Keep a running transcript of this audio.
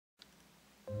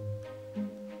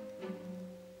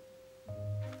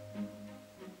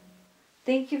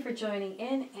Thank you for joining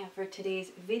in, and for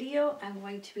today's video I'm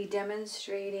going to be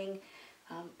demonstrating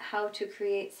how to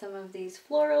create some of these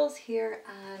florals here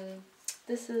on,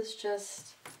 this is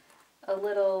just a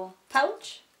little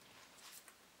pouch,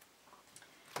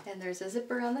 and there's a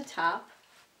zipper on the top,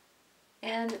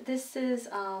 and this is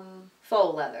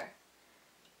faux leather.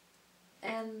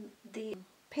 And the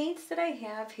paints that I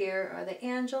have here are the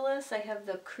Angelus. I have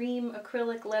the cream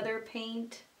acrylic leather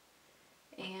paint.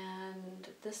 And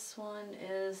this one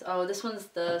is, this one's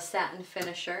the satin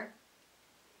finisher.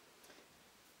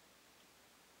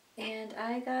 And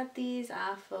I got these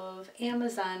off of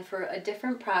Amazon for a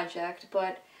different project,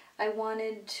 but I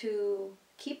wanted to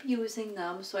keep using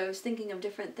them, so I was thinking of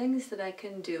different things that I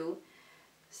can do.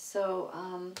 So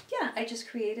yeah, I just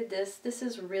created this. This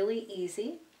is really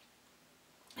easy.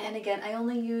 And again, I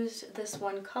only used this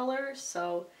one color,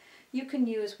 so you can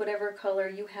use whatever color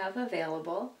you have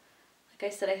available.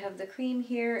 Like I said, I have the cream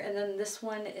here, and then this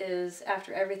one is,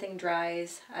 after everything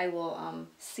dries, I will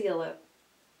seal it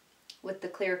with the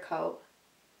clear coat.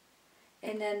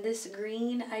 And then this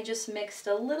green, I just mixed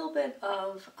a little bit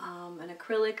of an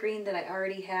acrylic green that I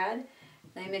already had,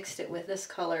 and I mixed it with this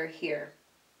color here.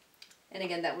 And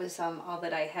again, that was all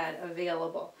that I had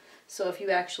available. So if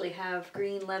you actually have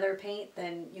green leather paint,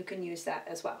 then you can use that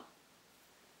as well.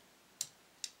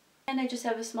 And I just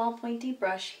have a small pointy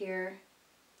brush here.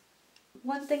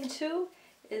 One thing too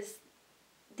is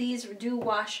these do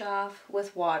wash off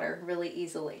with water really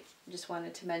easily. Just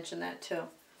wanted to mention that too.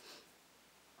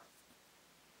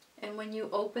 And when you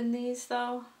open these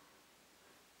though,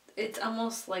 it's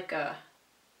almost like a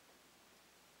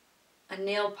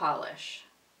nail polish.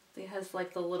 It has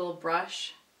like the little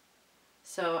brush.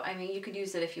 So I mean, you could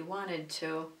use it if you wanted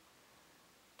to,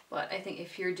 but I think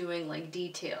if you're doing like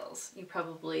details, you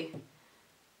probably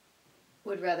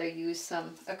would rather use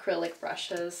some acrylic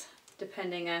brushes,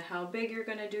 depending on how big you're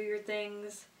going to do your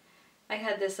things. I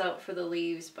had this out for the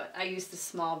leaves, but I used the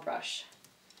small brush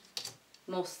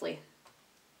mostly.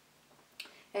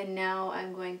 And now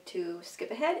I'm going to skip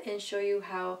ahead and show you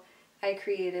how I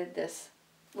created this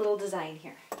little design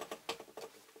here.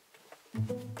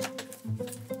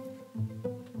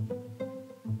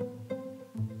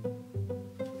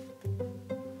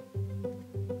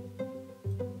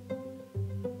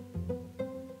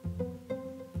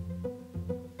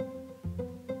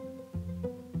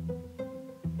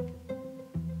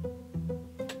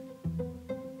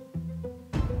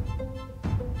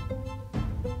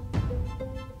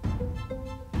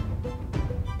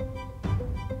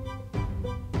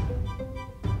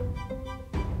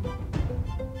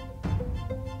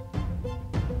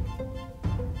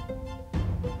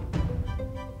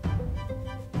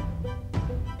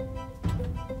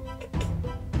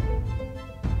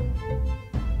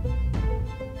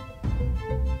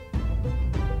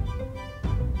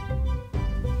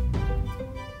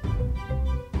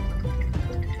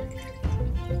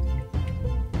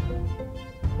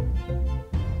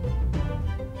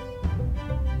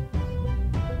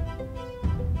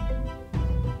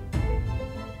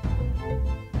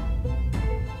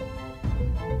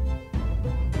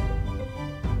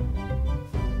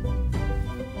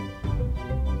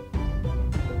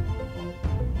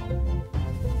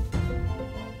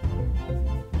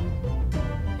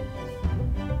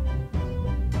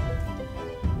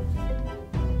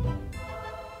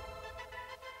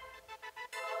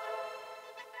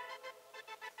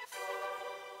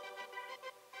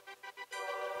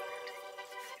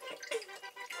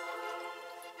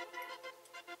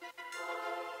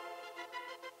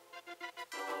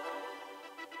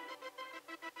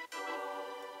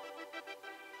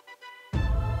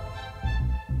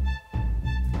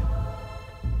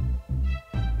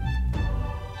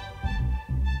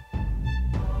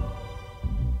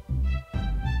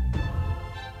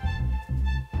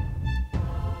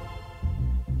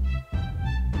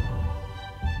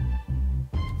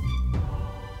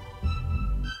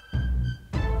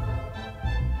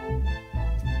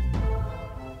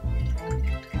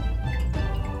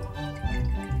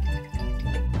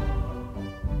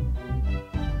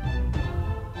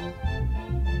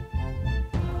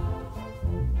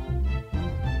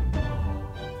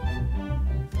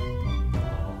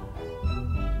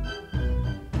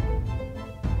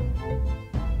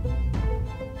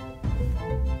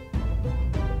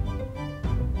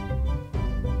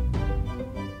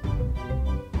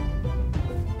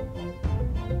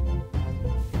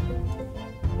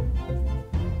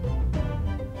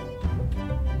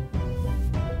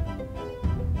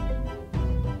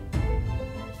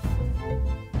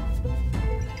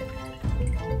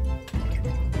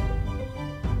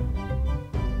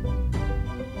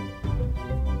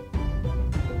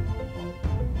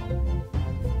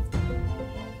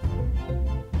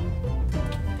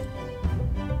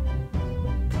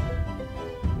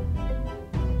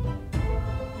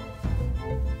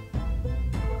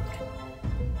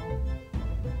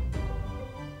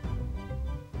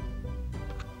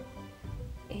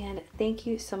 thank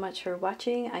you so much for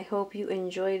watching. I hope you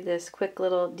enjoyed this quick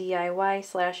little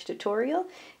DIY / tutorial,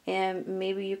 and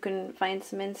maybe you can find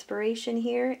some inspiration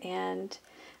here and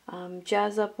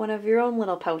jazz up one of your own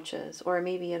little pouches, or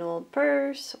maybe an old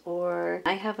purse. Or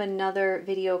I have another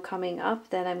video coming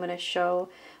up that I'm going to show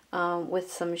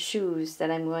with some shoes that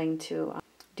I'm going to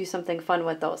do something fun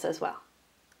with those as well.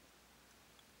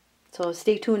 So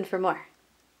stay tuned for more.